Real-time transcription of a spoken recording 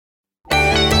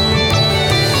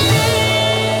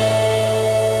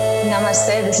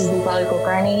Namaste, this is Deepali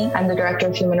Kulkarni. I'm the Director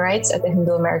of Human Rights at the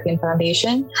Hindu American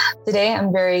Foundation. Today,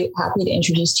 I'm very happy to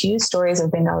introduce to you Stories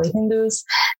of Bengali Hindus.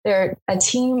 They're a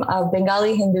team of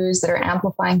Bengali Hindus that are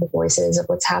amplifying the voices of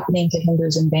what's happening to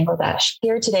Hindus in Bangladesh.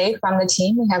 Here today from the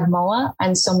team, we have Moa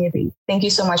and Soumyadeep. Thank you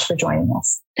so much for joining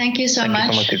us. Thank you so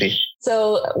much.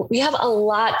 So we have a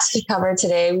lot to cover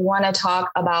today. We want to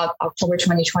talk about October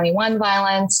 2021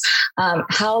 violence,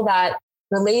 how that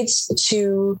relates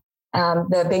to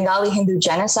the Bengali Hindu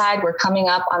genocide. We're coming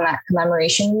up on that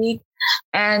commemoration week.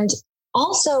 And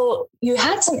also, you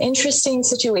had some interesting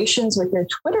situations with your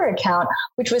Twitter account,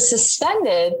 which was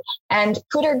suspended, and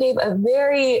Twitter gave a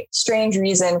very strange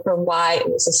reason for why it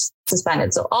was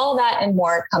suspended. So all that and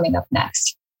more coming up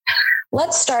next.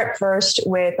 Let's start first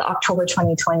with October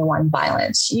 2021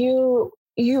 violence.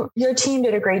 Your team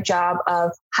did a great job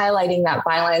of highlighting that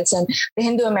violence, and the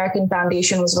Hindu American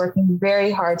Foundation was working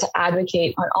very hard to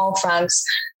advocate on all fronts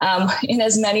in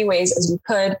as many ways as we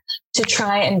could to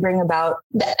try and bring about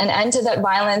an end to that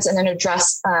violence and then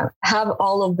address, have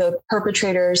all of the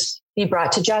perpetrators be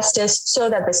brought to justice so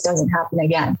that this doesn't happen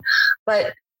again.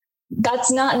 But that's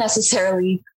not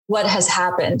necessarily what has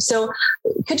happened. So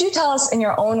could you tell us in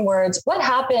your own words, what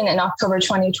happened in October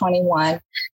 2021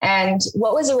 and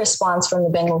what was the response from the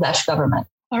Bangladesh government?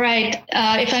 All right.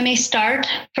 If I may start,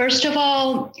 first of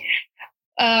all,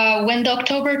 when the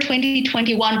October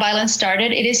 2021 violence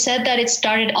started, it is said that it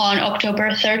started on October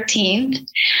 13th.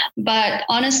 But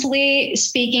honestly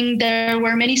speaking, there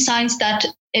were many signs that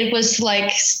it was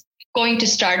like going to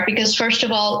start because first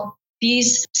of all,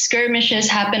 these skirmishes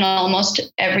happen almost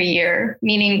every year,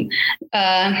 meaning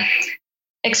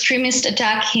extremists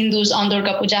attack Hindus on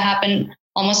Durga Puja happen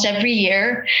almost every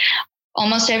year.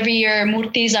 Almost every year,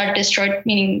 murtis are destroyed,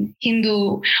 meaning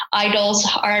Hindu idols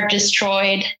are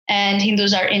destroyed and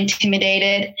Hindus are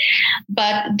intimidated.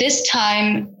 But this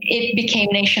time it became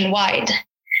nationwide.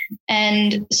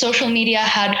 And social media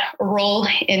had a role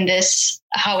in this,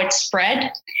 how it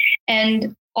spread.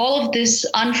 And all of this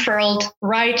unfurled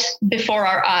right before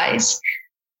our eyes.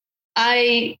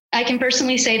 I can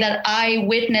personally say that I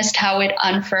witnessed how it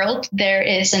unfurled. There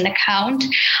is an account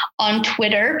on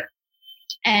Twitter,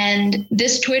 and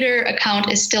this Twitter account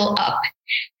is still up.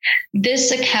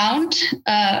 This account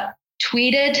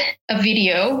tweeted a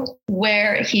video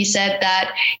where he said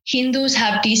that Hindus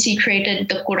have desecrated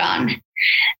the Quran.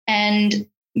 And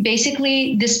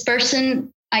basically, this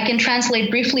person, I can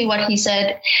translate briefly what he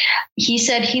said. He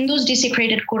said, Hindus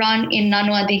desecrated Quran in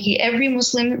Nanua Dighi. Every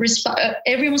Muslim's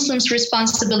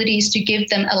responsibility is to give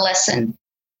them a lesson.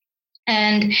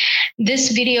 And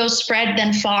this video spread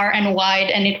then far and wide,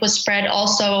 and it was spread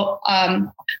also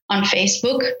on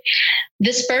Facebook.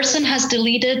 This person has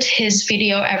deleted his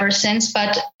video ever since,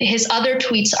 but his other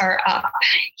tweets are up.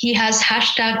 He has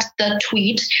hashtagged the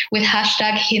tweet with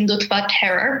hashtag Hindutva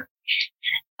terror.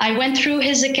 I went through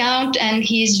his account and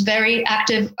he's very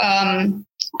active on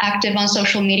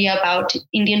social media about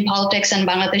Indian politics and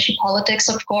Bangladeshi politics,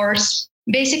 of course.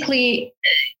 Basically,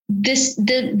 this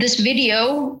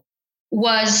video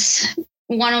was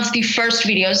one of the first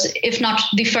videos, if not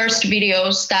the first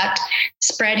videos, that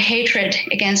spread hatred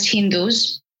against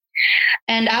Hindus.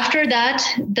 And after that,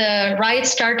 the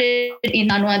riots started in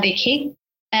Nanua Dighi,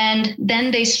 and then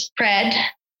they spread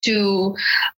to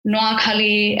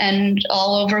Noakhali and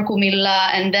all over Kumilla,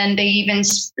 and then they even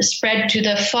spread to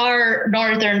the far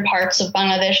northern parts of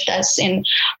Bangladesh, that's in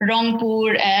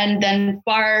Rangpur, and then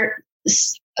far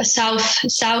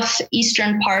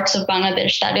southeastern parts of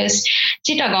Bangladesh, that is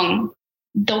Chittagong.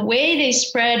 The way they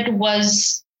spread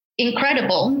was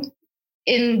incredible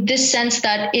in this sense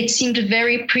that it seemed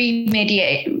very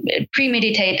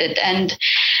premeditated and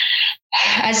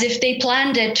as if they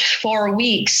planned it for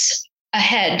weeks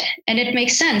ahead. And it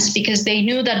makes sense because they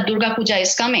knew that Durga Puja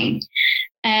is coming.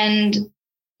 And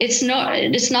it's not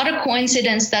a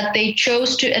coincidence that they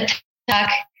chose to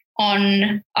attack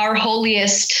on our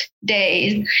holiest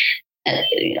day,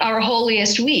 our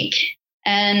holiest week.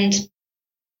 And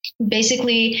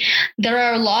basically, there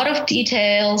are a lot of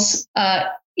details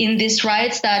in these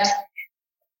riots that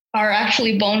are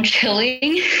actually bone chilling.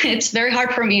 It's very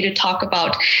hard for me to talk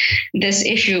about this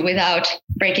issue without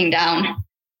breaking down.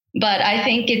 But I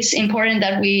think it's important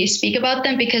that we speak about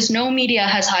them because no media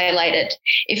has highlighted.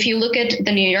 If you look at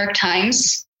the New York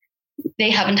Times, they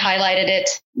haven't highlighted it.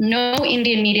 No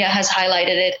Indian media has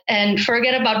highlighted it. And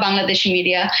forget about Bangladeshi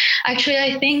media. Actually,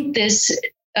 I think this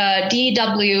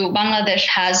DW Bangladesh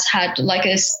has had like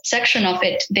a section of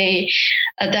it. The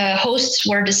hosts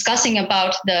were discussing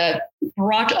about the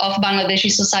rot of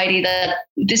Bangladeshi society that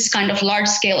this kind of large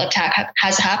scale attack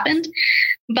has happened.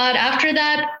 But after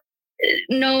that,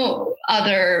 no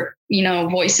other,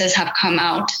 voices have come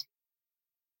out.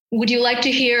 Would you like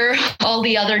to hear all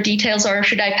the other details, or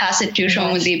should I pass it to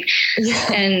Shomandeep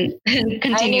and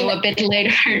continue a bit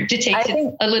later to take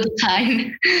a little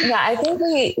time? Yeah, I think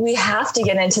we have to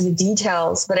get into the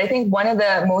details, but I think one of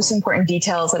the most important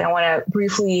details that I want to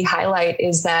briefly highlight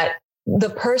is that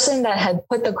the person that had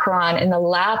put the Quran in the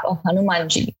lap of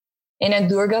Hanumanji in a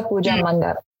Durga Puja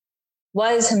mandap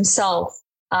was himself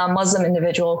a Muslim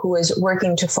individual who was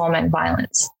working to foment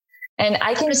violence. And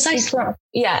I can speak from,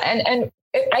 and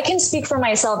I can speak for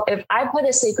myself. If I put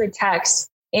a sacred text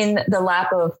in the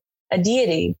lap of a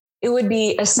deity, it would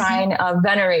be a sign of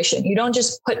veneration. You don't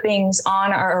just put things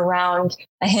on or around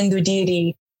a Hindu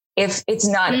deity if it's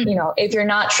not, if you're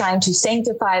not trying to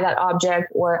sanctify that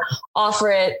object or offer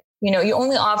it, you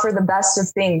only offer the best of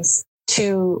things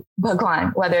to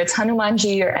Bhagwan, whether it's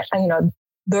Hanumanji or,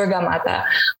 Durga Mata.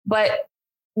 But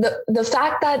the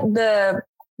fact that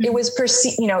it was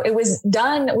perceived, it was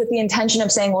done with the intention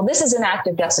of saying, well, this is an act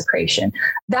of desecration.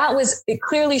 It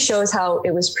clearly shows how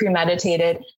it was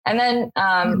premeditated. And then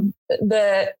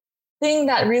the thing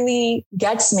that really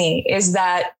gets me is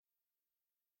that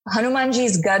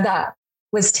Hanumanji's Gada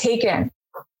was taken.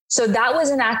 So that was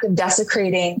an act of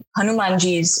desecrating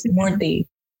Hanumanji's Murti.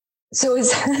 So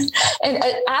it's an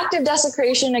act of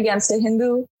desecration against a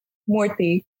Hindu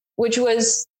Murti, which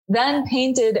was then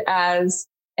painted as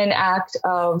an act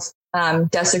of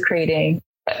desecrating,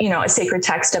 a sacred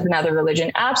text of another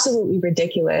religion. Absolutely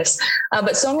ridiculous.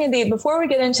 But Soumyadeep, before we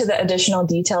get into the additional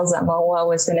details that Mahua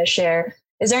was going to share,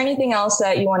 is there anything else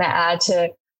that you want to add to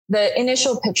the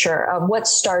initial picture of what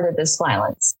started this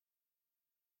violence?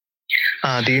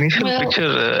 The initial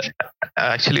picture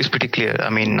actually is pretty clear. I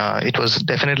mean, it was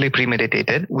definitely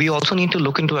premeditated. We also need to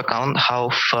look into account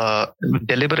how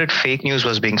deliberate fake news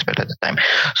was being spread at the time.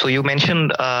 So you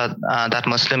mentioned that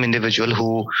Muslim individual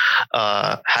who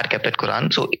had kept that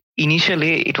Quran. So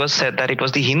initially it was said that it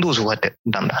was the Hindus who had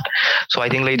done that. So I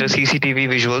think later CCTV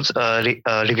visuals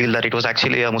revealed that it was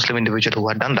actually a Muslim individual who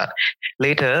had done that.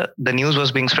 Later, the news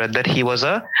was being spread that he was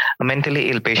a mentally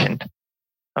ill patient.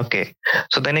 Okay.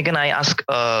 So then again, I ask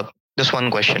just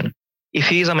one question. If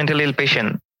he is a mentally ill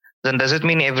patient, then does it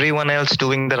mean everyone else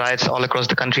doing the riots all across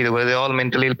the country, were they all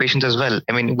mentally ill patients as well?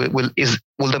 I mean, will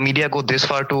the media go this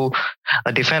far to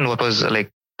defend what was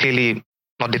clearly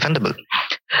not defendable?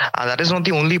 That is not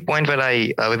the only point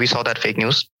where we saw that fake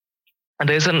news. And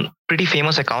there's a pretty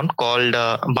famous account called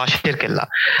Bashir Kella.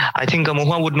 I think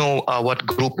Mahua would know what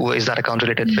group is that account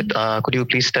related with. Could you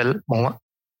please tell Mahua?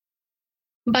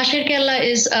 Bashir Kella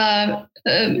is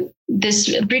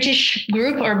this British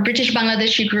group or British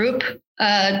Bangladeshi group.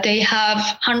 They have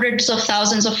hundreds of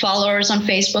thousands of followers on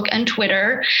Facebook and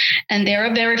Twitter, and they're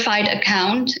a verified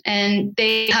account, and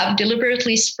they have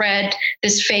deliberately spread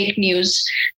this fake news.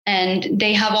 And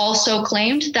they have also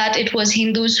claimed that it was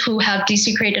Hindus who have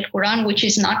desecrated Quran, which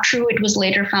is not true. It was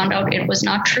later found out it was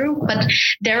not true, but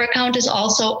their account is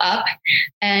also up.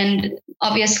 And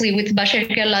obviously with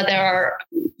Bashir Kella, there are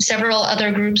several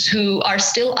other groups who are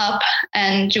still up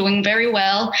and doing very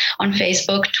well on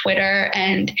Facebook, Twitter,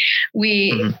 and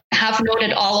we have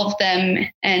noted all of them,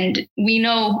 and we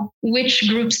know which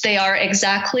groups they are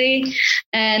exactly.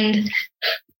 And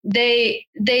they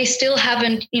still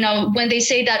haven't, when they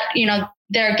say that,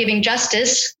 they're giving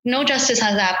justice, no justice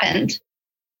has happened.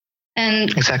 And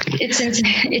exactly,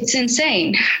 it's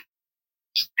insane.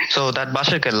 So that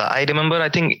Bashir Kella, I remember, I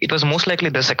think it was most likely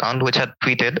this account which had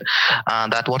tweeted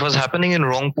that what was happening in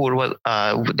Rangpur was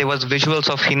there was visuals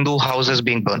of Hindu houses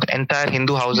being burnt. Entire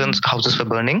Hindu houses were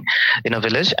burning in a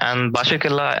village, and Bashir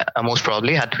Kella most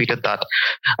probably had tweeted that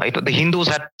the Hindus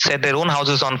had set their own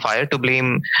houses on fire to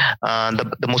blame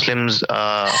the Muslims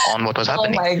on what was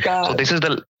happening. Oh my God. So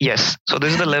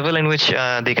this is the level in which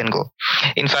they can go.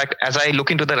 In fact, as I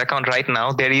look into their account right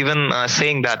now, they're even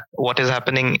saying that what is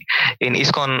happening in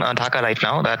ISKCON Dhaka right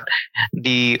now, that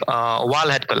the wall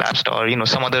had collapsed or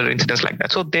some other incidents like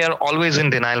that. So they are always in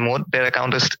denial mode. Their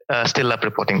account is still up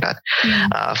reporting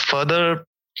that. Further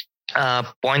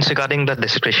points regarding the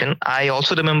desecration, I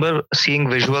also remember seeing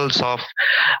visuals of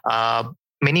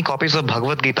many copies of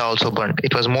Bhagavad Gita also burnt.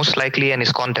 It was most likely an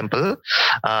ISKCON temple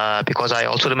because I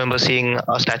also remember seeing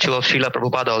a statue of Srila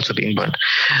Prabhupada also being burnt.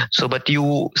 So, but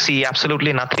you see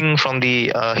absolutely nothing from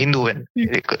the Hindu wing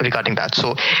regarding that.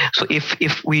 So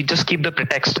if we just keep the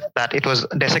pretext that it was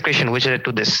desecration which led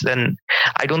to this, then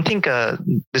I don't think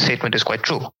this statement is quite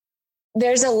true.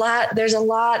 There's a lot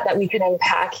that we can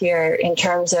unpack here in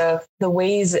terms of the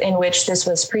ways in which this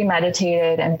was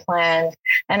premeditated and planned,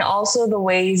 and also the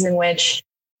ways in which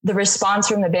the response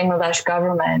from the Bangladesh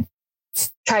government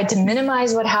tried to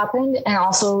minimize what happened, and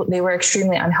also they were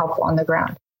extremely unhelpful on the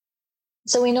ground.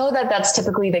 So we know that that's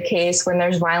typically the case when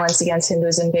there's violence against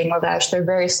Hindus in Bangladesh. They're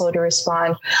very slow to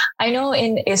respond. I know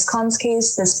in ISKCON's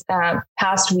case this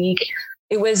past week,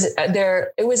 it was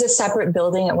a separate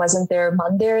building. It wasn't their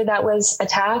mandir that was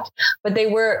attacked, but it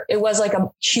was like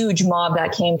a huge mob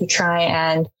that came to try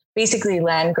and basically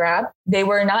land grab. They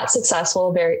were not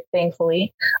successful, very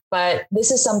thankfully, but this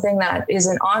is something that is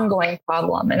an ongoing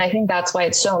problem. And I think that's why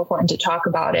it's so important to talk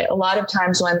about it. A lot of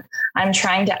times when I'm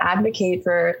trying to advocate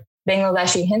for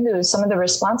Bangladeshi Hindus, some of the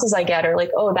responses I get are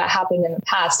like, oh, that happened in the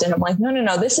past. And I'm like,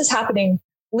 no, this is happening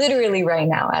literally right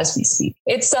now as we speak.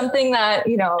 It's something that,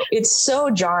 it's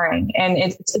so jarring, and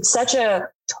it's such a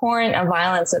torrent of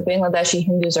violence that Bangladeshi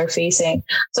Hindus are facing.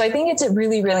 So I think it's a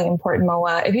really, really important,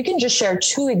 Moa, if you can just share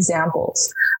 2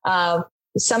 examples of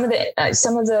some of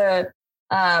the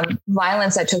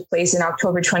violence that took place in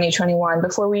October 2021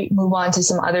 before we move on to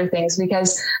some other things,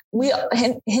 because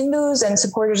Hindus and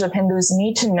supporters of Hindus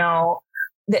need to know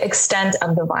the extent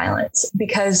of the violence,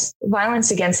 because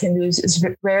violence against Hindus is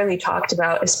rarely talked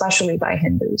about, especially by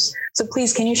Hindus. So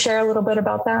please, can you share a little bit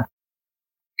about that?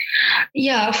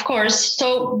 Yeah, of course.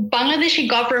 So Bangladeshi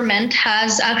government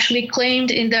has actually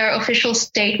claimed in their official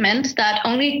statement that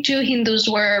only 2 Hindus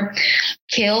were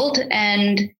killed,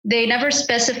 and they never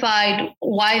specified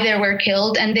why they were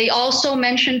killed. And they also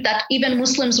mentioned that even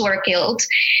Muslims were killed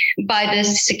by the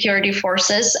security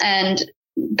forces, and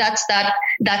that's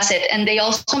it. And they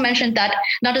also mentioned that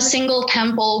not a single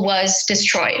temple was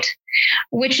destroyed,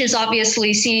 which is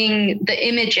obviously, seeing the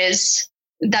images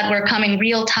that were coming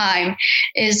real time,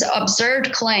 is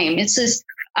absurd claim. It's this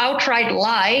outright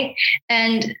lie.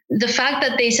 And the fact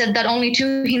that they said that only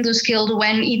 2 Hindus killed,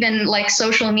 when even like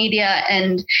social media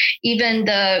and even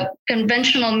the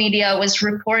conventional media was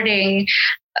reporting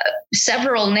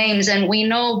several names, and we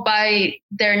know by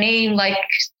their name like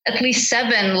at least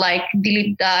 7, like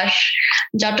Dilip Dash,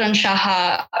 Jatan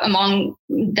Shaha, among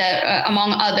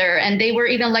other. And they were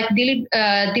even like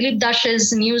Dilip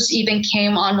Dash's news even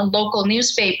came on a local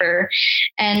newspaper,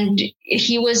 and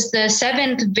he was the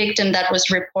 7th victim that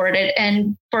was reported.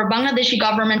 And for Bangladeshi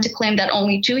government to claim that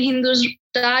only 2 Hindus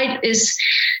died is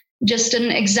just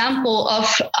an example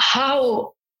of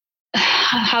how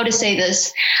to say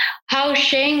this, how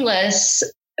shameless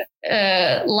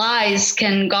lies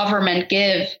can government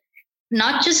give.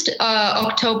 Not just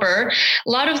October, a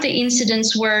lot of the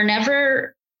incidents were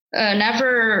never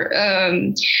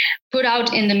put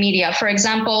out in the media. For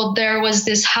example, there was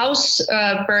this house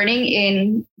burning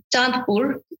in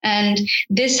Chandpur, and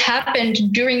this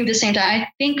happened during the same time. I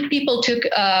think people took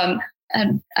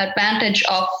an advantage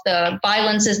of the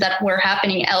violences that were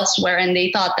happening elsewhere, and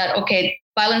they thought that, okay,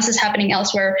 violence is happening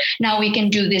elsewhere, now we can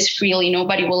do this freely,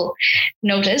 nobody will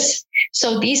notice.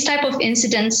 So these type of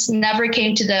incidents never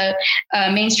came to the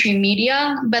mainstream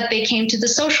media, but they came to the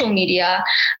social media.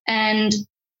 And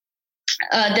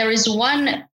there is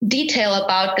one detail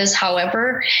about this,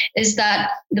 however, is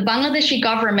that the Bangladeshi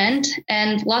government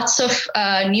and lots of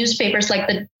newspapers like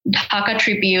the Dhaka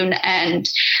Tribune and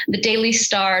the Daily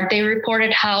Star, they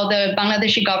reported how the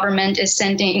Bangladeshi government is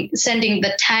sending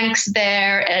the tanks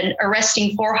there and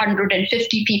arresting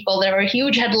 450 people. There were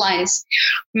huge headlines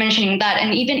mentioning that.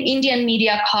 And even Indian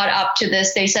media caught up to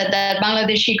this. They said that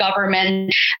Bangladeshi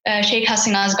government, Sheikh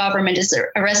Hasina's government, is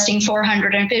arresting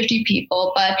 450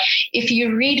 people. But if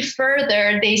you read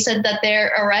further, they said that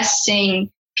they're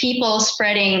arresting people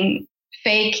spreading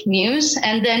fake news.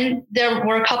 And then there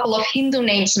were a couple of Hindu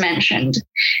names mentioned.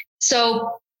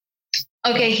 So,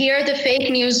 okay, here the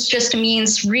fake news just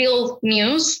means real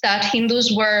news that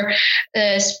Hindus were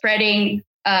spreading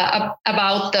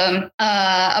about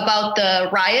the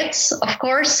riots, of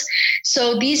course.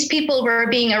 So these people were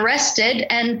being arrested,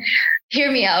 and hear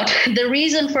me out. The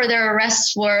reason for their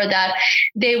arrests were that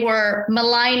they were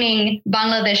maligning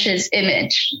Bangladesh's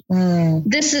image.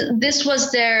 This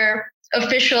was their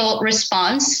official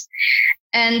response.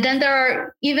 And then there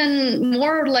are even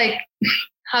more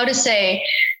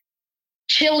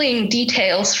chilling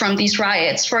details from these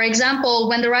riots. For example,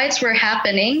 when the riots were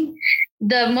happening,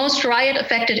 the most riot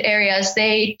affected areas,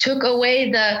 they took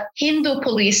away the Hindu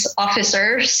police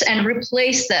officers and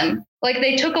replaced them. Like,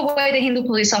 they took away the Hindu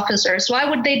police officers. Why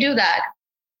would they do that?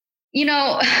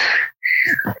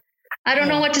 I don't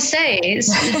know what to say. It's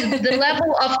the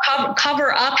level of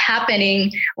cover up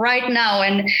happening right now.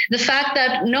 And the fact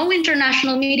that no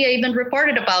international media even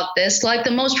reported about this, like the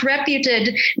most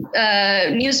reputed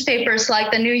newspapers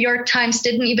like the New York Times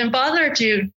didn't even bother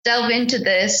to delve into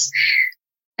this.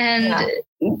 And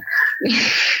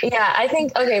Yeah, I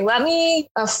think, okay, let me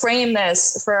frame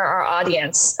this for our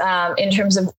audience in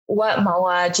terms of what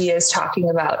Mawaji is talking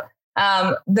about.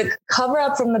 The cover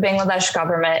up from the Bangladesh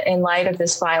government in light of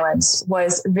this violence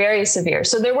was very severe.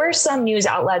 So there were some news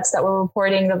outlets that were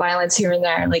reporting the violence here and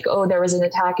there, like, oh, there was an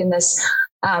attack in this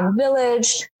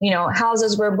village,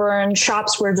 houses were burned,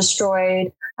 shops were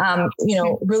destroyed,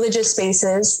 religious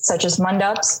spaces such as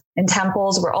mandaps and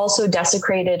temples were also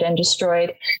desecrated and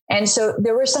destroyed. And so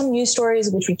there were some news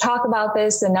stories which we talk about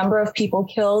this, the number of people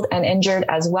killed and injured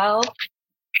as well.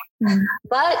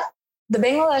 But the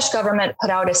Bangladesh government put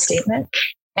out a statement.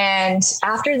 And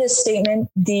after this statement,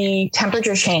 the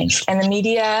temperature changed and the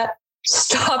media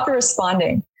stopped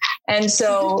responding. And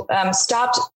so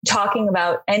stopped talking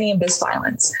about any of this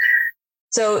violence.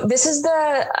 So this is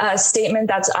the statement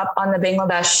that's up on the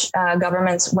Bangladesh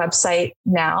government's website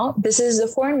now. This is the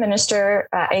foreign minister,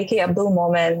 A.K. Abdul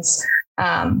Momen's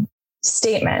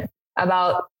statement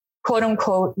about quote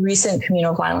unquote recent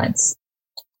communal violence.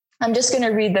 I'm just going to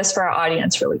read this for our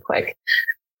audience really quick.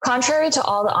 Contrary to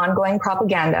all the ongoing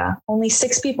propaganda, only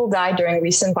 6 people died during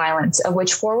recent violence, of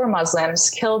which 4 were Muslims,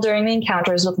 killed during the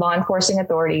encounters with law enforcing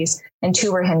authorities, and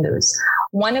 2 were Hindus,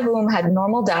 one of whom had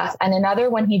normal death and another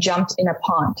when he jumped in a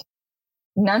pond.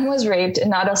 None was raped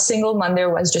and not a single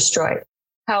mandir was destroyed.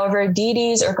 However,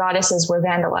 deities or goddesses were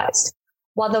vandalized.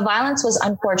 While the violence was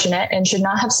unfortunate and should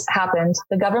not have happened,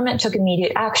 the government took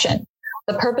immediate action.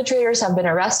 The perpetrators have been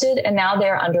arrested and now they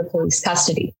are under police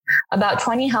custody. About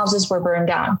 20 houses were burned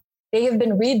down. They have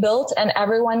been rebuilt and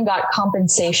everyone got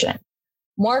compensation.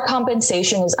 More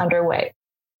compensation is underway.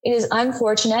 It is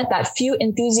unfortunate that few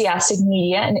enthusiastic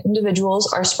media and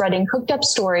individuals are spreading cooked up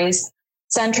stories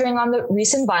centering on the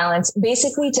recent violence,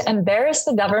 basically to embarrass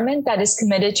the government that is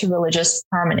committed to religious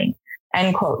harmony.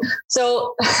 End quote.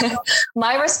 So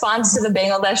my response to the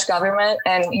Bangladesh government,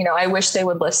 and, I wish they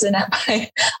would listen,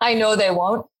 I know they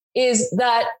won't, is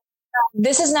that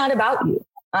this is not about you.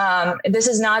 This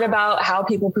is not about how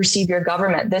people perceive your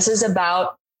government. This is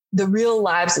about the real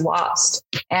lives lost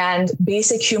and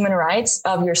basic human rights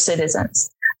of your citizens.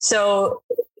 So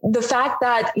the fact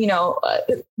that,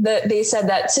 they said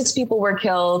that 6 people were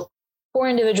killed, 4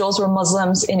 individuals were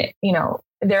Muslims in,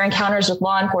 their encounters with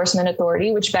law enforcement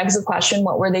authority, which begs the question,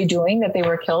 what were they doing that they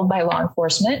were killed by law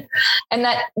enforcement? And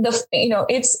that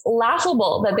it's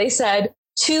laughable that they said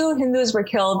 2 Hindus were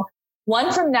killed,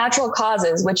 1 from natural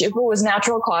causes, which if it was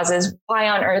natural causes, why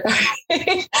on earth are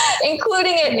they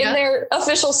including it in their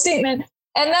official statement?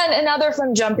 And then another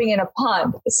from jumping in a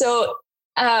pond. So,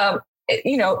 their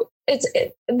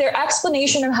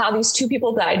explanation of how these 2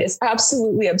 people died is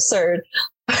absolutely absurd.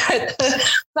 But the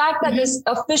fact that this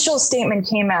official statement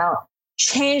came out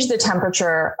changed the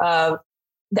temperature of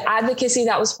the advocacy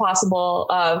that was possible,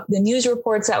 of the news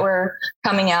reports that were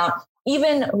coming out.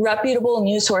 Even reputable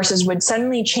news sources would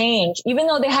suddenly change, even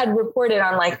though they had reported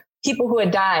on like people who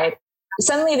had died.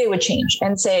 Suddenly they would change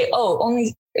and say, oh,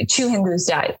 only 2 Hindus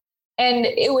died. And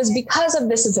it was because of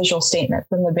this official statement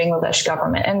from the Bangladesh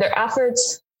government, and their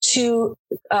efforts to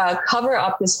cover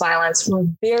up this violence were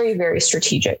very, very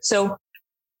strategic. So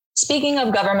speaking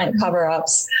of government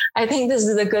cover-ups, I think this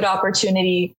is a good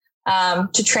opportunity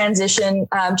to transition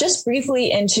just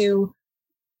briefly into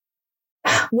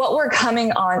what we're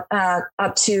coming on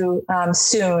up to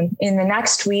soon. In the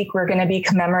next week, we're going to be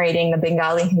commemorating the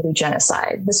Bengali Hindu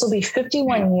genocide. This will be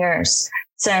 51 years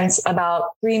since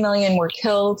about 3 million were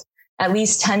killed, at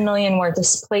least 10 million were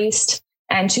displaced,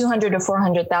 and 200 to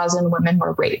 400,000 women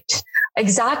were raped.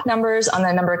 Exact numbers on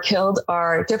the number killed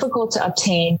are difficult to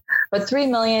obtain, but 3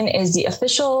 million is the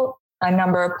official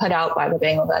number put out by the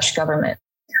Bangladesh government.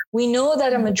 We know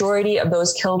that a majority of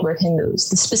those killed were Hindus.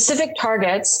 The specific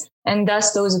targets, and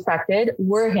thus those affected,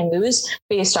 were Hindus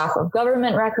based off of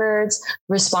government records,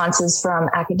 responses from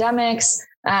academics,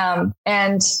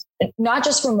 and not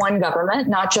just from one government,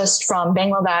 not just from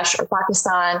Bangladesh or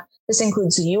Pakistan. This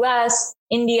includes the US,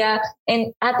 India.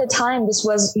 And at the time, this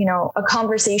was, a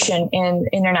conversation in the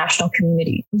international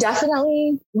community.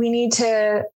 Definitely, we need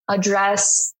to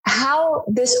address how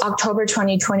this October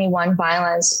 2021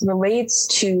 violence relates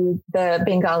to the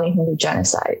Bengali Hindu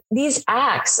genocide. These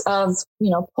acts of,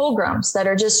 pogroms that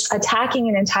are just attacking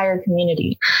an entire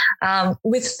community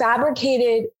with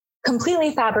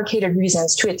completely fabricated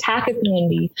reasons to attack a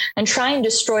community and try and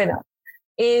destroy them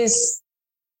is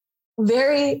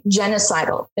very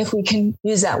genocidal, if we can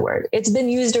use that word. It's been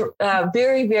used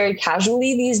very, very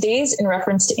casually these days in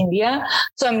reference to India.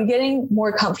 So I'm getting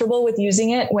more comfortable with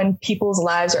using it when people's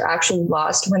lives are actually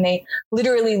lost, when they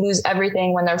literally lose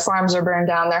everything, when their farms are burned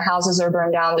down, their houses are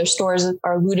burned down, their stores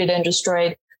are looted and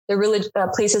destroyed, their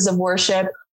places of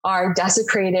worship are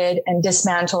desecrated and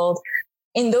dismantled.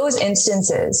 In those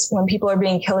instances, when people are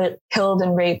being killed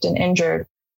and raped and injured,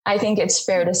 I think it's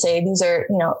fair to say these are,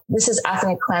 this is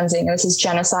ethnic cleansing. This is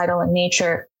genocidal in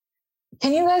nature.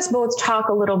 Can you guys both talk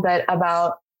a little bit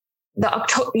about the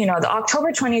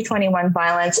October 2021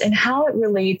 violence and how it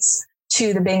relates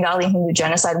to the Bengali Hindu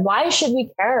genocide? Why should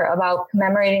we care about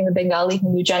commemorating the Bengali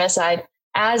Hindu genocide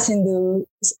as Hindu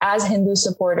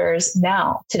supporters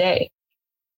now, today?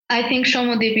 I think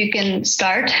Shomodeep, you can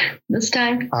start this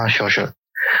time. Sure.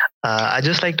 I'd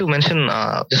just like to mention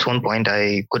just one point.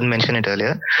 I couldn't mention it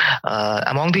earlier.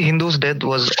 Among the Hindus, death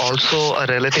was also a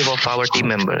relative of our team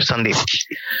member, Sandeep.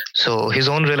 So his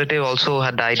own relative also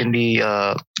had died in the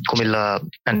Kumilla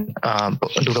and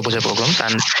Durga Puja programs,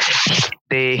 and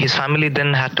his family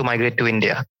then had to migrate to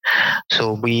India.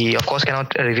 So we, of course,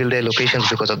 cannot reveal their locations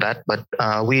because of that, but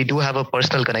we do have a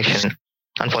personal connection.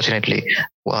 Unfortunately,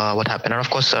 what happened. And of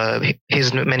course,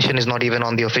 his mention is not even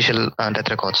on the official death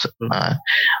records that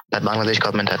Bangladesh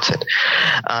government had said.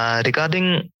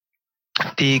 Regarding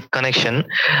the connection,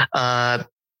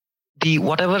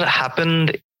 whatever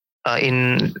happened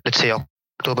in, let's say,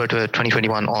 October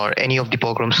 2021, or any of the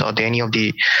pogroms or any of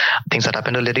the things that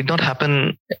happened earlier, did not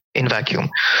happen in vacuum.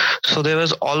 So there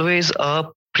was always a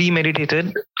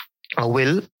premeditated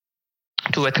will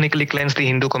to ethnically cleanse the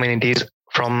Hindu communities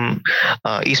from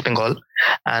East Bengal,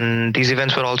 and these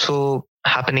events were also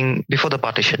happening before the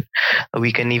partition.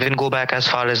 We can even go back as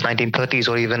far as 1930s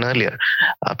or even earlier.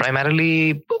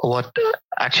 Primarily, what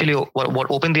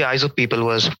opened the eyes of people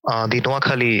was the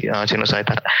Noakhali genocide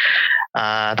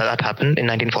that happened in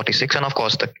 1946, and of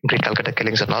course the Great Calcutta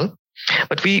killings and all.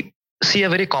 But we see a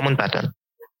very common pattern.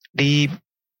 The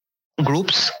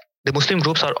Muslim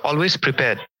groups are always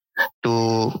prepared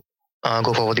to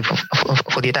go forward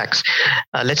for the attacks.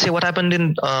 Let's say what happened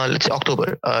in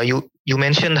October. You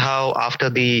mentioned how after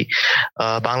the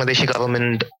Bangladeshi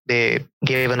government, they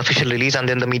gave an official release and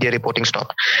then the media reporting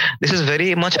stopped. This is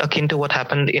very much akin to what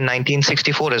happened in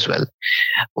 1964 as well,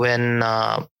 when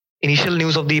initial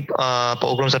news of the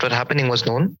pogroms that were happening was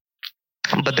known.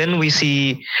 But then we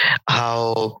see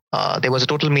how there was a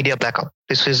total media blackout.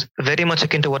 This is very much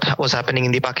akin to what was happening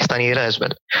in the Pakistani era as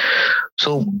well.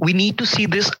 So we need to see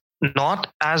this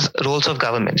not as roles of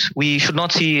governments. We should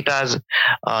not see it as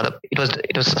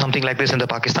it was something like this in the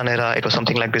Pakistan era. It was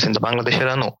something like this in the Bangladesh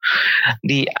era. No,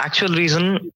 the actual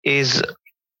reason is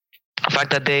the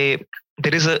fact that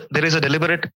there is a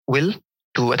deliberate will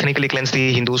to ethnically cleanse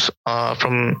the Hindus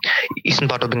from eastern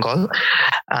part of Bengal,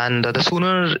 and the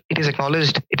sooner it is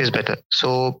acknowledged, it is better.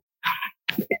 So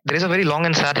there is a very long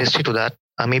and sad history to that.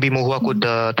 Maybe Mohua could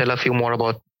tell a few more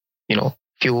about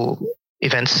few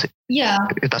events. Yeah.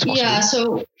 If that's possible. Yeah.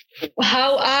 So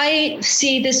how I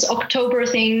see this October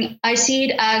thing, I see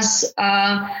it as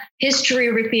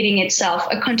history repeating itself,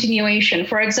 a continuation.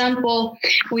 For example,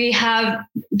 we have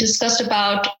discussed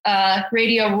about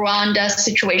Radio Rwanda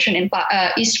situation in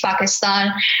East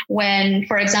Pakistan, when,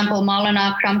 for example,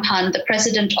 Maulana Akram Khan, the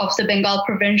president of the Bengal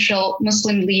Provincial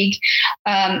Muslim League,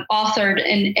 authored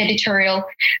an editorial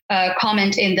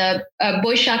comment in the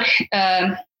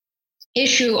Boishak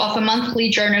issue of a monthly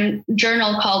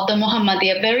journal called the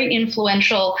Muhammadiyya, a very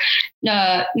influential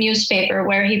newspaper,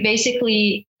 where he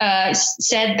basically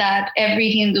said that every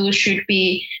Hindu should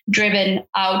be driven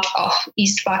out of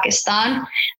East Pakistan,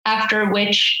 after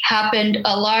which happened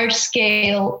a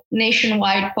large-scale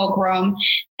nationwide pogrom,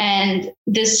 and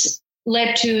this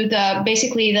led to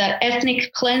the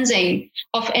ethnic cleansing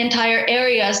of entire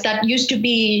areas that used to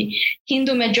be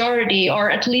Hindu majority,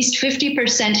 or at least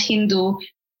 50% Hindu.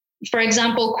 For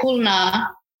example,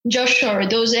 Khulna, Joshore,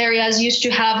 those areas used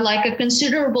to have like a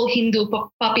considerable Hindu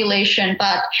population,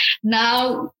 but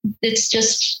now it's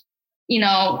just,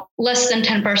 less than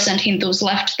 10% Hindus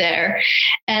left there.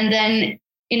 And then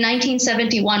in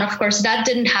 1971, of course, that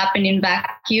didn't happen in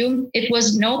vacuum. It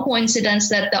was no coincidence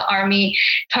that the army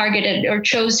targeted or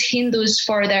chose Hindus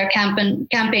for their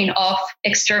campaign of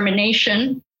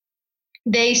extermination.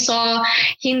 They saw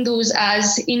Hindus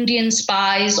as Indian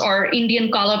spies or Indian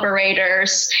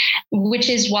collaborators, which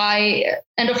is why,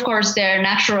 and of course, their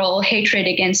natural hatred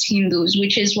against Hindus,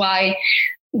 which is why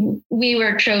we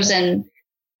were chosen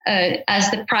as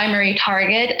the primary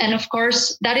target. And of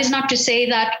course, that is not to say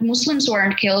that Muslims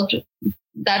weren't killed.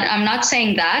 That I'm not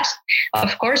saying that.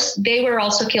 Of course, they were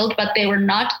also killed, but they were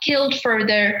not killed for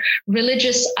their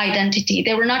religious identity.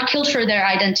 They were not killed for their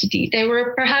identity. They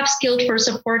were perhaps killed for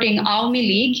supporting Awami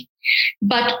League,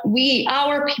 but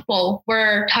our people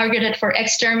were targeted for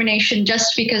extermination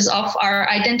just because of our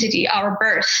identity, our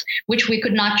birth, which we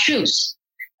could not choose.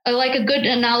 like a good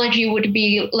analogy would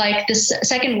be like the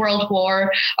Second World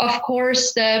War. Of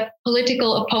course, the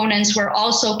political opponents were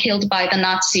also killed by the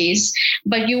Nazis,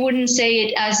 but you wouldn't say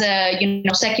it as a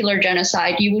secular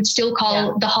genocide. You would still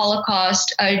call the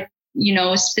Holocaust a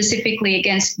specifically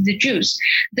against the Jews.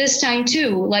 This time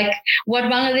too, like what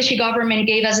Bangladeshi government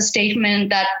gave as a statement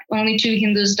that only 2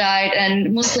 Hindus died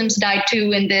and Muslims died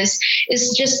too in this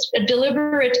is just a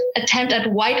deliberate attempt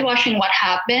at whitewashing what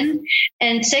happened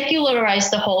and secularize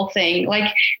the whole thing.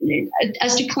 Like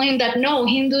as to claim that no,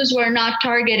 Hindus were not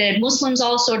targeted. Muslims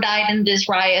also died in this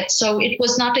riot. So it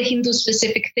was not a Hindu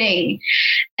specific thing.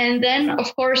 And then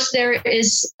of course there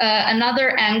is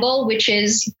another angle, which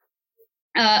is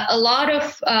a lot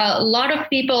of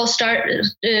people started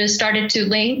to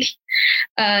link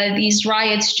these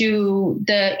riots to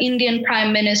the Indian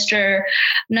Prime Minister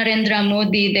Narendra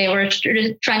Modi. They were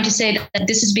trying to say that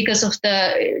this is because of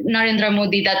the Narendra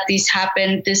Modi that this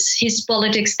happened. His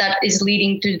politics that is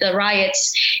leading to the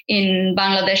riots in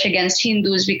Bangladesh against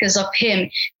Hindus because of him.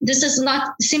 This is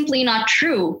simply not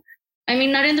true. I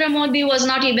mean, Narendra Modi was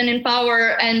not even in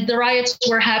power, and the riots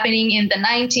were happening in the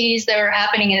 90s, they were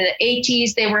happening in the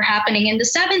 80s, they were happening in the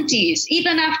 70s.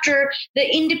 Even after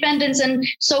the independence and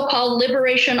so-called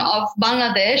liberation of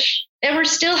Bangladesh, they were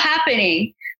still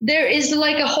happening. There is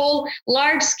like a whole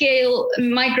large-scale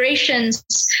migrations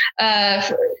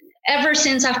ever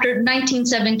since after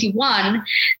 1971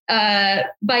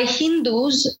 by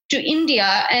Hindus to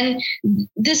India. And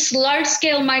this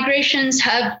large-scale migrations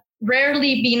have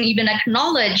rarely been even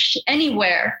acknowledged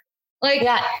anywhere. Like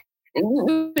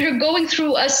we're going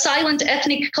through a silent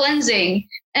ethnic cleansing,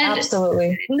 and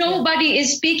absolutely nobody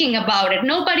is speaking about it.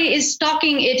 Nobody is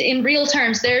talking it in real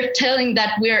terms. They're telling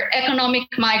that we're economic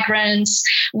migrants,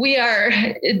 we are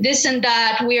this and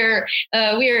that, we're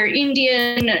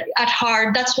Indian at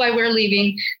heart, that's why we're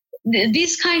leaving.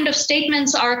 These kind of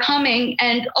statements are coming,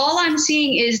 and all I'm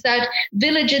seeing is that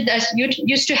villages that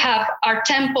used to have our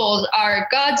temples, our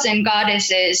gods and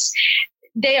goddesses,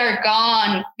 they are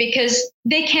gone because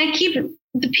the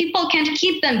people can't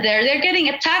keep them there. They're getting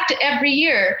attacked every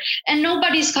year, and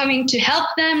nobody's coming to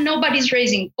help them. Nobody's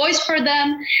raising voice for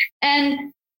them,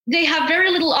 and they have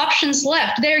very little options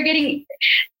left. They're getting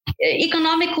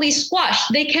economically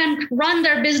squashed. They can't run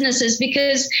their businesses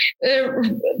because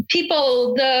the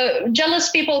jealous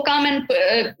people come and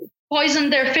poison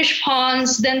their fish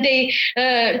ponds. Then they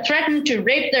threaten to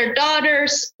rape their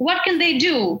daughters. What can they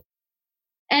do?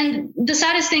 And the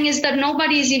saddest thing is that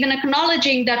nobody is even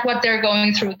acknowledging that what they're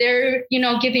going through. They're,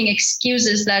 giving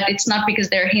excuses that it's not because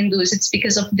they're Hindus, it's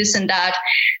because of this and that.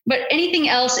 But anything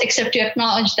else except to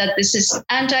acknowledge that this is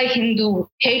anti-Hindu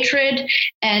hatred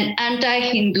and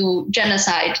anti-Hindu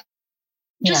genocide.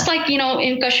 Just like,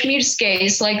 in Kashmir's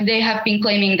case, like they have been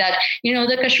claiming that,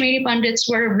 the Kashmiri Pandits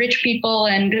were rich people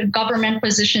and government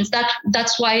positions.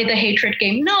 That's why the hatred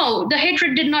came. No, the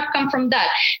hatred did not come from that.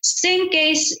 Same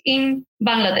case in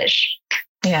Bangladesh.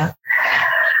 Yeah.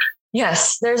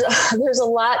 Yes, there's a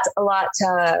lot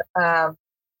to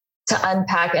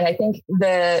unpack. And I think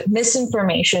the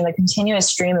misinformation, the continuous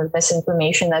stream of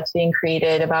misinformation that's being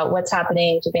created about what's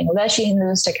happening to Bangladeshi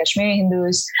Hindus, to Kashmiri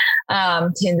Hindus,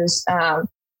 to Hindus,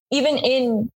 even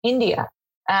in India.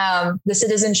 The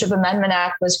Citizenship Amendment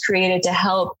Act was created to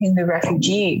help Hindu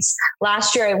refugees.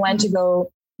 Last year, I went to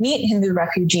go meet Hindu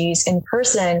refugees in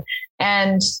person,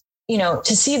 and, to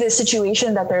see the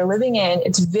situation that they're living in,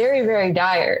 it's very, very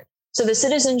dire. So the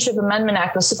Citizenship Amendment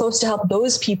Act was supposed to help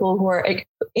those people who are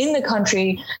in the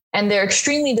country and they're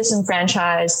extremely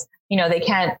disenfranchised. They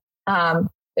can't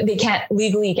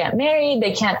legally get married.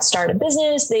 They can't start a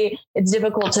business. It's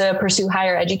difficult to pursue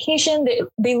higher education.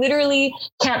 They literally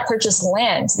can't purchase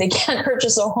land. They can't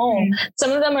purchase a home.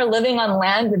 Some of them are living on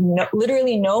land with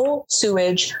literally no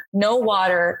sewage, no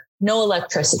water, no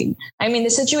electricity. I mean, the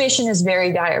situation is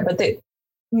very dire, but the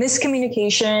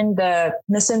miscommunication, the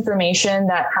misinformation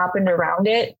that happened around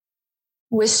it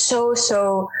was so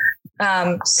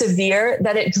severe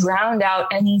that it drowned out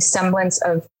any semblance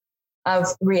of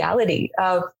reality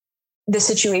of the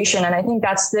situation. And I think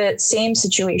that's the same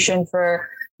situation for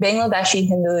Bangladeshi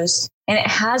Hindus. And it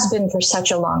has been for such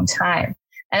a long time.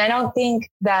 And I don't think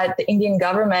that the Indian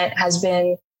government has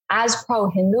been as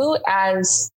pro-Hindu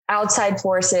as outside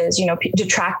forces,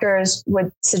 detractors would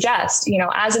suggest.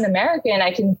 As an American,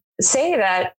 I can say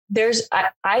that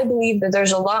I believe that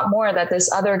there's a lot more that this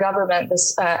other government,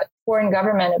 this foreign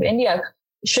government of India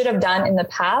should have done in the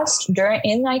past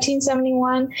in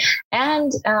 1971.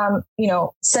 And,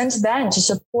 since then to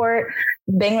support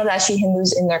Bangladeshi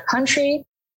Hindus in their country,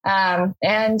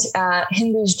 and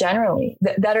Hindus generally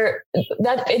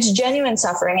that it's genuine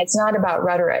suffering. It's not about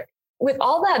rhetoric. with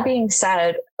all that being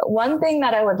said, one thing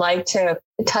that I would like to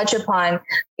touch upon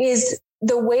is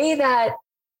the way that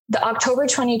the October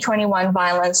 2021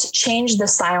 violence changed the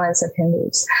silence of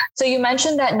Hindus. So you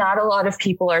mentioned that not a lot of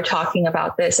people are talking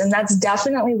about this, and that's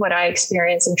definitely what I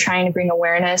experienced in trying to bring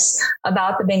awareness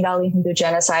about the Bengali Hindu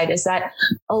genocide, is that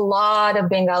a lot of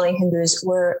Bengali Hindus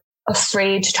were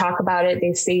afraid to talk about it.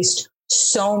 They faced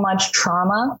so much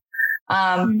trauma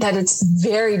that it's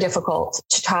very difficult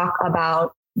to talk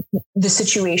about the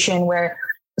situation where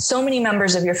so many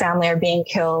members of your family are being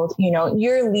killed. You know,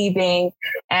 you're leaving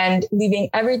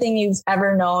everything you've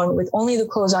ever known with only the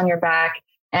clothes on your back.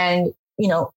 And, you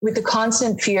know, with the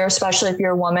constant fear, especially if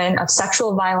you're a woman, of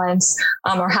sexual violence,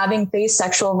 or having faced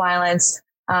sexual violence,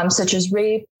 such as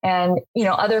rape and, you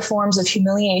know, other forms of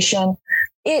humiliation.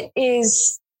 It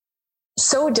is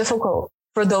so difficult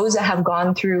for those that have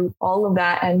gone through all of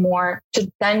that and more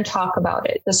to then talk about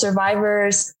it. The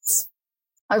survivors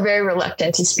are very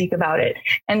reluctant to speak about it.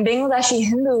 And Bangladeshi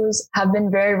Hindus have been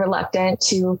very reluctant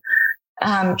to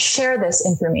share this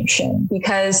information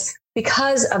because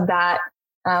of that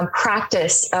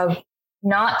practice of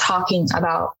not talking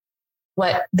about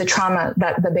what the trauma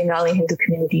that the Bengali Hindu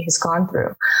community has gone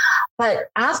through. But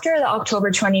after the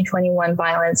October 2021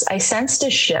 violence, I sensed a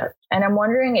shift. And I'm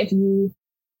wondering if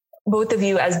both of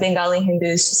you as Bengali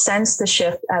Hindus sense the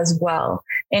shift as well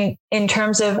in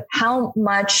terms of how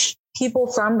much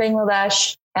people from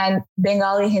Bangladesh and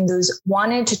Bengali Hindus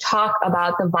wanted to talk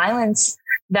about the violence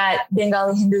that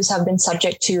Bengali Hindus have been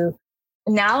subject to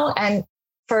now and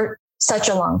for such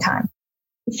a long time.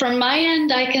 From my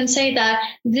end, I can say that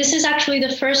this is actually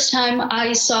the first time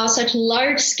I saw such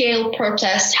large-scale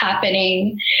protests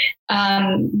happening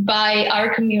by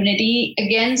our community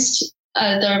against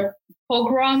the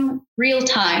pogrom real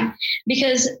time,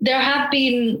 because there have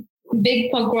been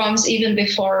big pogroms even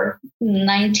before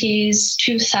 90s,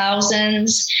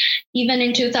 2000s, even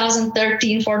in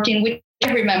 2013, 14, which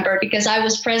I remember because I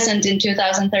was present in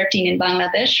 2013 in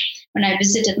Bangladesh when I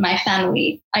visited my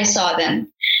family. I saw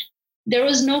them. There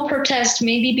was no protest,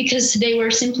 maybe because they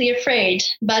were simply afraid.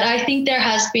 But I think there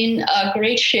has been a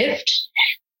great shift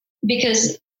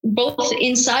because both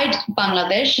inside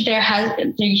Bangladesh,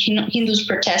 the Hindus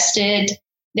protested.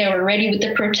 They were ready with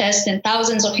the protest, and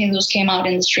thousands of Hindus came out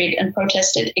in the street and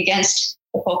protested against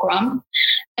the pogrom.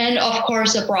 And of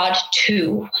course, abroad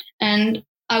too. And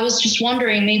I was just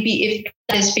wondering maybe if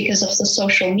that is because of the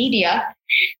social media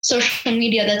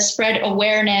that spread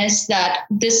awareness that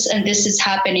this and this is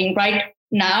happening right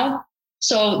now.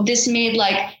 So this made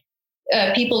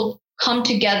people come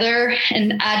together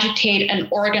and agitate and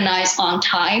organize on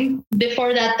time.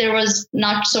 Before that, there was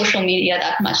not social media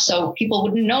that much. So people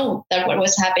wouldn't know that what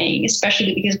was happening,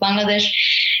 especially because Bangladesh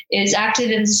is active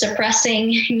in suppressing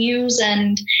news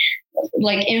and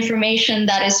information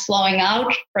that is flowing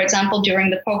out. For example, during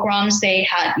the pogroms, they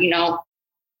had,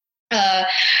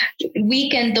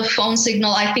 weakened the phone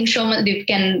signal. I think Shoman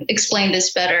can explain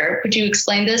this better. Could you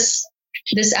explain this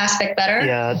aspect better?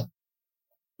 Yeah.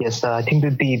 Yes, I think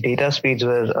that the data speeds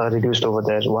were reduced over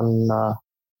there.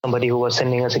 Somebody who was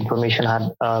sending us information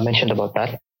had mentioned about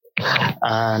that.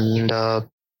 And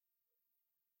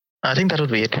I think that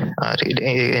would be it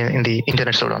in the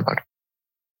internet slowdown part.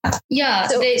 Yeah.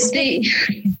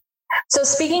 So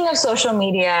speaking of social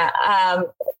media,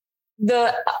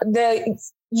 the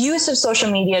use of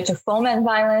social media to foment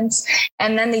violence,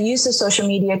 and then the use of social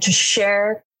media to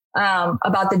share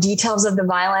about the details of the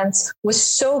violence was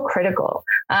so critical.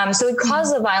 So it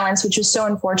caused the violence, which was so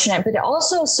unfortunate, but it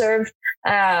also served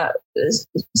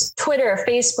Twitter,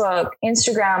 Facebook,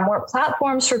 Instagram, more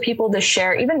platforms for people to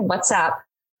share, even WhatsApp,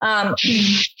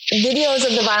 videos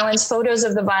of the violence, photos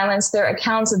of the violence, their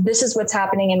accounts of this is what's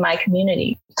happening in my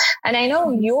community. And I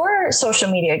know your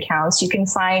social media accounts, you can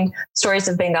find stories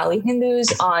of Bengali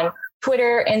Hindus on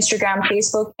Twitter, Instagram,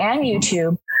 Facebook, and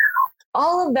YouTube.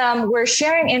 All of them were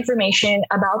sharing information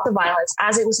about the violence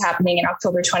as it was happening in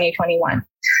October 2021.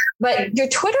 But your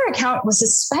Twitter account was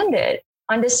suspended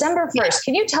on December 1st. Yeah.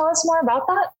 Can you tell us more about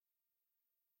that?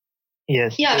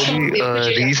 Yes. Yeah, so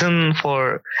the reason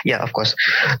for, of course.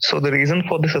 So the reason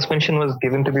for the suspension was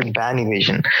given to be ban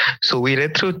evasion. So we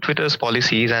read through Twitter's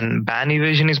policies, and ban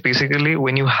evasion is basically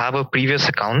when you have a previous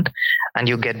account and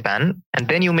you get banned, and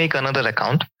then you make another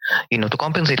account, to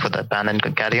compensate for that ban and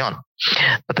carry on.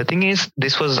 But the thing is,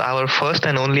 this was our first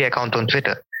and only account on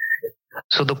Twitter.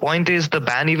 So the point is, the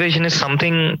ban evasion is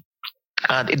something,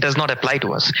 it does not apply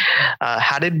to us.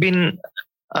 Had it been,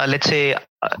 let's say,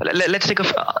 let's take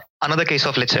another case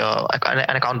of, let's say,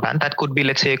 an account ban that could be,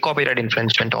 let's say, copyright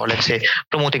infringement, or let's say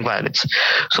promoting violence.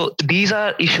 So these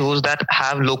are issues that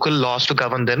have local laws to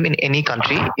govern them in any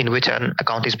country in which an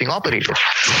account is being operated.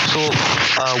 So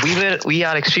we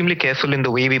are extremely careful in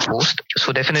the way we post.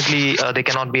 So definitely there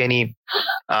cannot be any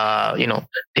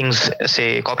things,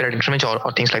 say copyright infringement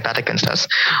or things like that against us.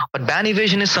 But ban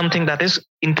evasion is something that is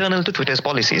internal to Twitter's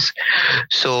policies.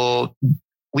 So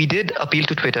we did appeal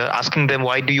to Twitter, asking them,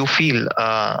 why do you feel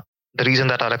the reason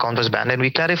that our account was banned? And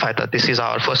we clarified that this is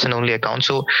our first and only account.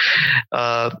 So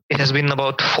it has been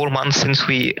about 4 months since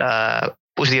we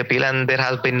pushed the appeal, and there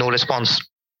has been no response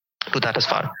to that as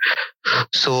far.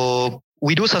 So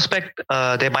we do suspect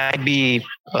there might be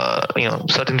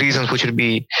certain reasons which would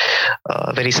be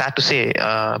very sad to say,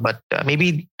 but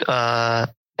maybe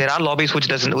there are lobbies which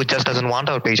just doesn't want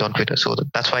our page on Twitter. So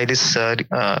that's why this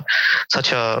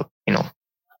such a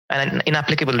an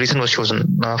inapplicable reason was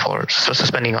chosen for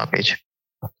suspending our page.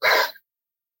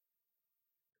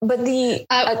 But the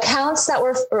accounts that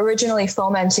were originally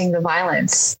fomenting the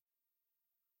violence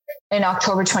in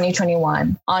October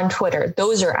 2021 on Twitter,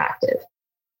 those are active.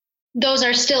 Those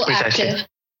are still Precisely. Active.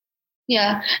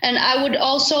 Yeah. And I would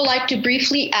also like to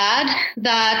briefly add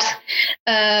that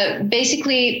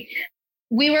basically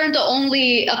we weren't the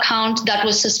only account that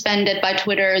was suspended by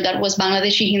Twitter that was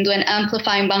Bangladeshi Hindu and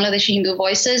amplifying Bangladeshi Hindu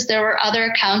voices. There were other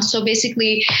accounts. So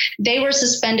basically, they were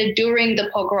suspended during the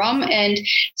pogrom. And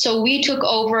so we took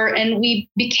over and we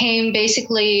became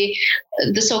basically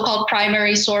the so-called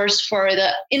primary source for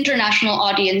the international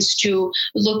audience to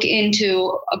look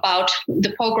into about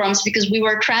the pogroms, because we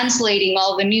were translating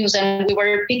all the news and we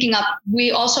were picking up. We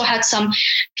also had some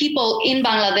people in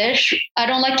Bangladesh. I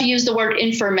don't like to use the word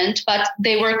informant, but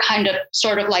they were kind of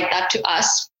sort of like that to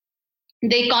us.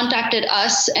 They contacted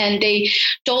us and they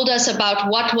told us about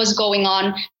what was going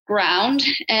on ground.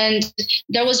 And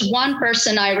there was one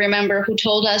person I remember who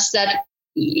told us that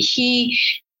he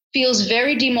feels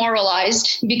very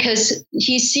demoralized because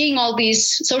he's seeing all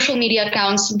these social media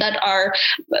accounts that are,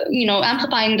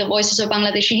 amplifying the voices of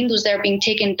Bangladeshi Hindus. They're being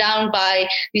taken down by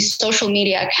these social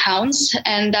media accounts,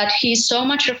 and that he's so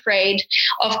much afraid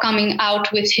of coming out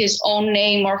with his own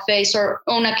name or face or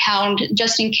own account,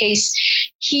 just in case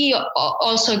he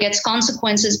also gets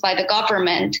consequences by the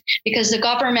government, because the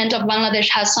government of Bangladesh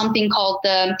has something called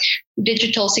the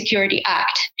Digital Security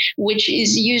Act, which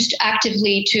is used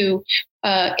actively to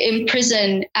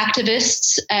imprison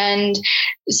activists, and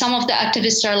some of the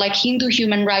activists are like Hindu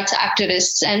human rights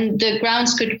activists, and the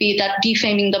grounds could be that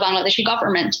defaming the Bangladeshi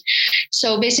government.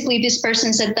 So basically this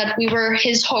person said that we were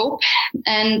his hope,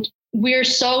 and we're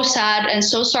so sad and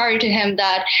so sorry to him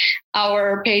that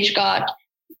our page got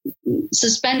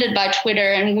suspended by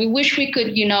Twitter, and we wish we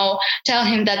could tell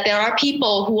him that there are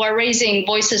people who are raising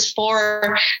voices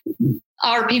for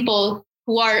our people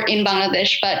who are in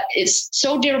Bangladesh. But it's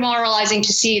so demoralizing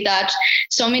to see that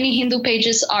so many Hindu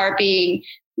pages are being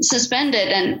suspended.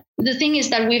 And the thing is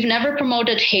that we've never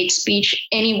promoted hate speech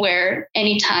anywhere,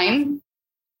 anytime.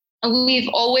 We've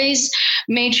always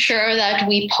made sure that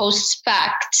we post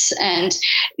facts and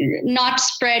not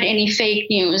spread any fake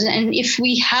news. And if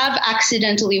we have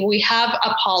accidentally, we have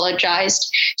apologized.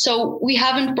 So we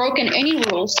haven't broken any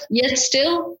rules, yet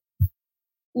still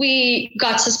we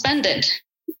got suspended.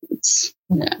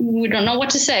 We don't know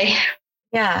what to say.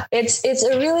 Yeah, it's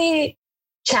a really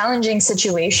challenging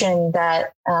situation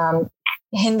that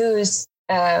Hindus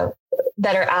that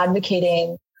are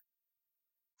advocating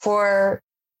for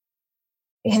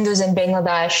Hindus in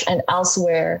Bangladesh and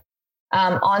elsewhere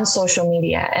on social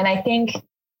media. And I think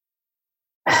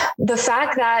the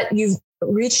fact that you've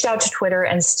reached out to Twitter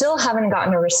and still haven't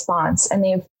gotten a response, and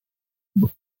they've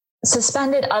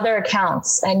suspended other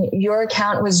accounts, and your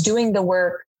account was doing the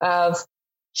work of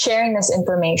sharing this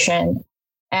information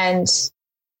and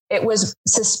it was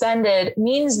suspended,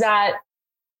 means that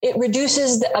it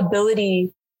reduces the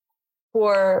ability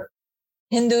for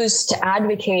Hindus to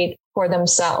advocate for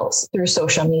themselves through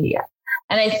social media.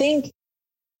 And I think,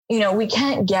 we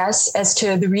can't guess as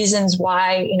to the reasons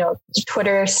why, the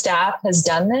Twitter staff has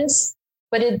done this,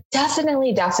 but it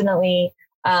definitely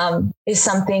is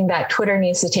something that Twitter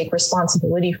needs to take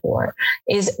responsibility for.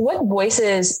 Is what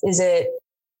voices is it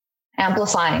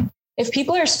amplifying? If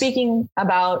people are speaking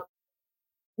about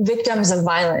victims of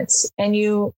violence and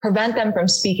you prevent them from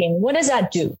speaking, what does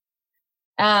that do?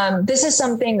 This is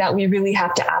something that we really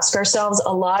have to ask ourselves.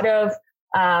 A lot of,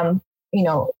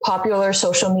 popular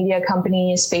social media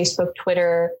companies, Facebook,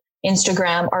 Twitter,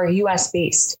 Instagram, are US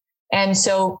based. And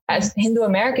so as Hindu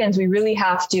Americans, we really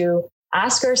have to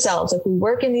ask ourselves, if we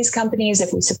work in these companies,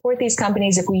 if we support these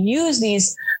companies, if we use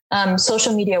these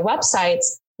social media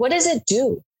websites, what does it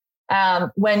do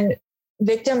when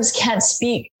victims can't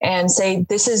speak and say,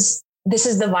 this is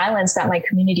the violence that my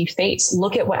community faced.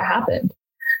 Look at what happened.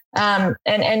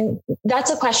 And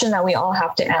that's a question that we all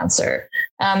have to answer.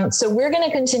 So we're going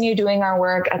to continue doing our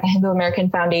work at the Hindu American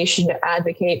Foundation to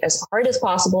advocate as hard as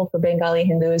possible for Bengali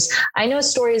Hindus. I know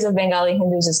Stories of Bengali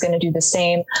Hindus is going to do the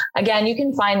same. Again, you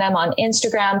can find them on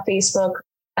Instagram, Facebook,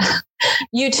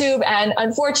 YouTube, and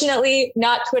unfortunately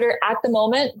not Twitter at the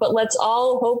moment, but let's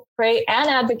all hope, pray, and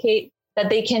advocate that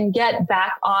they can get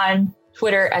back on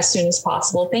Twitter as soon as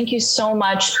possible. Thank you so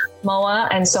much, Moa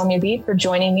and Soumyadeep, for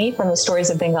joining me from the Stories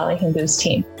of Bengali Hindus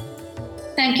team.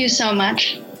 Thank you so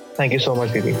much. Thank you so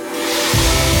much, Didi.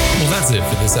 Well, that's it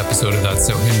for this episode of That's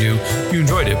So Hindu. If you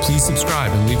enjoyed it, please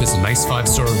subscribe and leave us a nice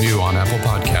 5-star review on Apple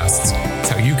Podcasts. It's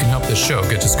how you can help this show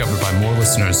get discovered by more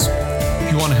listeners. If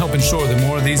you want to help ensure that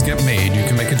more of these get made, you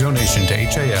can make a donation to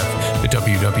HAF at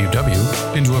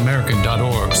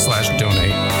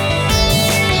www.hinduamerican.org/donate.